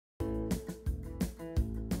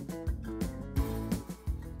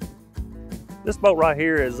This boat right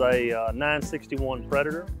here is a 961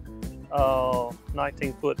 Predator,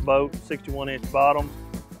 19-foot boat, 61-inch bottom.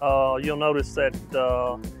 You'll notice that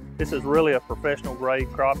this is really a professional grade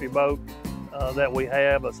crappie boat that we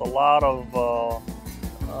have. It's a lot of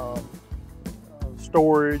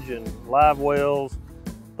storage and live wells,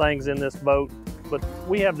 things in this boat. But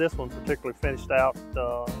we have this one particularly finished out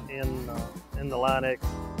in the Line-X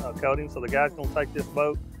coating. So the guy's going to take this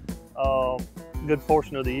boat good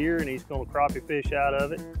portion of the year, and he's going to crappie fish out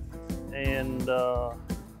of it, and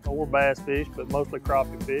or bass fish, but mostly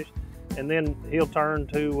crappie fish. And then he'll turn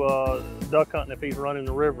to duck hunting if he's running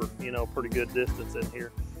the river, you know, pretty good distance in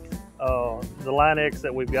here. The Line-X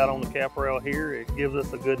that we've got on the cap rail here, it gives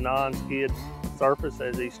us a good non-skid surface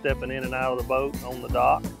as he's stepping in and out of the boat on the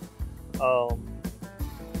dock.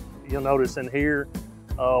 You'll notice in here,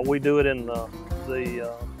 we do it in the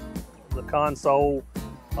console.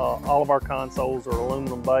 All of our consoles are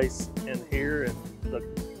aluminum base in here, and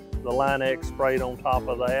the Line-X sprayed on top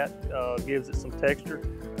of that gives it some texture.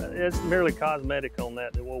 It's merely cosmetic on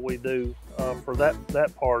that, what we do for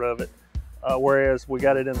that part of it. Whereas we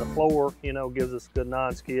got it in the floor, you know, gives us good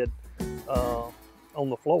non-skid on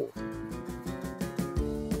the floor.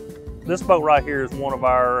 This boat right here is one of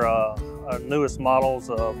our newest models,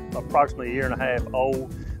 approximately a year and a half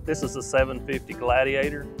old. This is a 750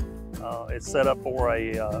 Gladiator. It's set up for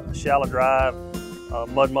a shallow drive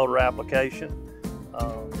mud motor application.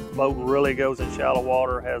 Boat really goes in shallow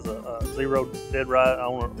water, has a zero dead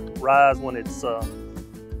rise when it's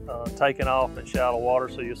taken off in shallow water.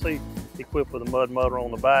 So you'll see equipped with a mud motor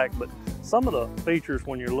on the back. But some of the features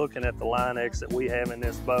when you're looking at the Line-X that we have in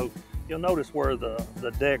this boat, you'll notice where the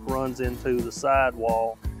deck runs into the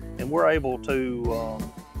sidewall, and we're able to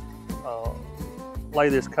lay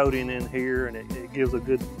this coating in here, and it gives a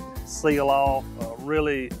good seal off,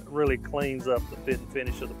 really cleans up the fit and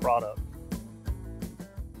finish of the product.